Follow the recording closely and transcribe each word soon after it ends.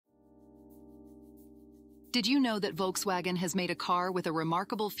Did you know that Volkswagen has made a car with a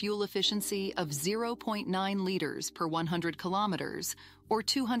remarkable fuel efficiency of 0.9 liters per 100 kilometers, or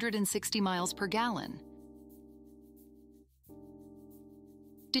 260 miles per gallon?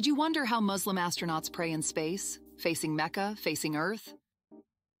 Did you wonder how Muslim astronauts pray in space, facing Mecca, facing Earth?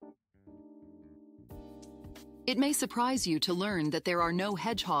 It may surprise you to learn that there are no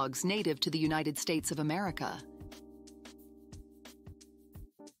hedgehogs native to the United States of America.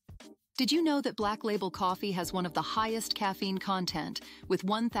 Did you know that Black Label coffee has one of the highest caffeine content, with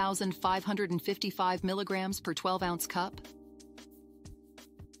 1,555 milligrams per 12-ounce cup?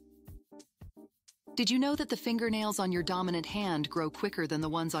 Did you know that the fingernails on your dominant hand grow quicker than the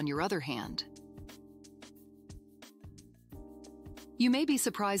ones on your other hand? You may be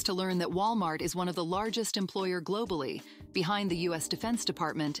surprised to learn that Walmart is one of the largest employer globally, behind the U.S. Defense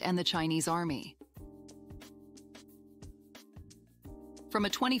Department and the Chinese Army. From a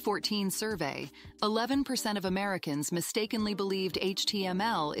 2014 survey, 11% of Americans mistakenly believed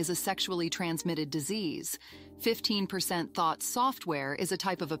HTML is a sexually transmitted disease, 15% thought software is a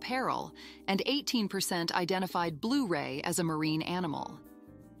type of apparel, and 18% identified Blu-ray as a marine animal.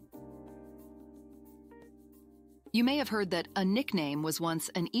 You may have heard that a nickname was once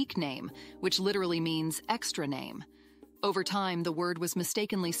an eek name, which literally means extra name. Over time, the word was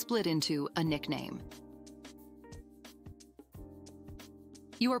mistakenly split into a nickname.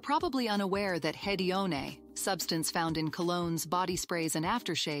 You are probably unaware that hedione, substance found in colognes, body sprays, and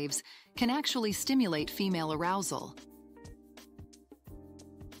aftershaves, can actually stimulate female arousal.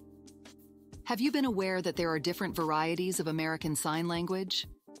 Have you been aware that there are different varieties of American Sign Language?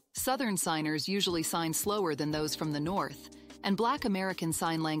 Southern signers usually sign slower than those from the North, and Black American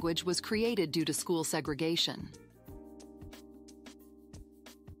Sign Language was created due to school segregation.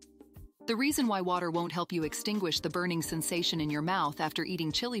 The reason why water won't help you extinguish the burning sensation in your mouth after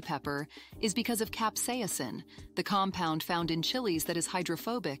eating chili pepper is because of capsaicin, the compound found in chilies that is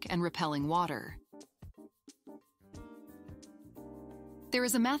hydrophobic and repelling water. There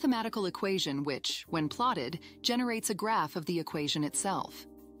is a mathematical equation which, when plotted, generates a graph of the equation itself.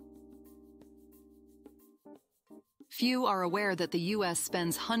 Few are aware that the U.S.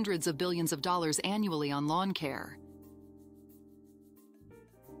 spends hundreds of billions of dollars annually on lawn care.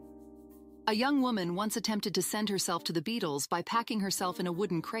 A young woman once attempted to send herself to the Beatles by packing herself in a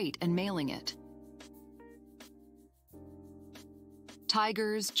wooden crate and mailing it.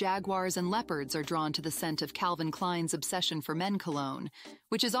 Tigers, jaguars, and leopards are drawn to the scent of Calvin Klein's Obsession for Men cologne,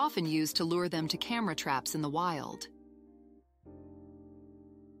 which is often used to lure them to camera traps in the wild.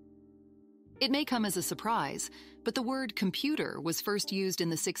 It may come as a surprise, but the word computer was first used in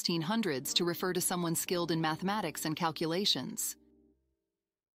the 1600s to refer to someone skilled in mathematics and calculations.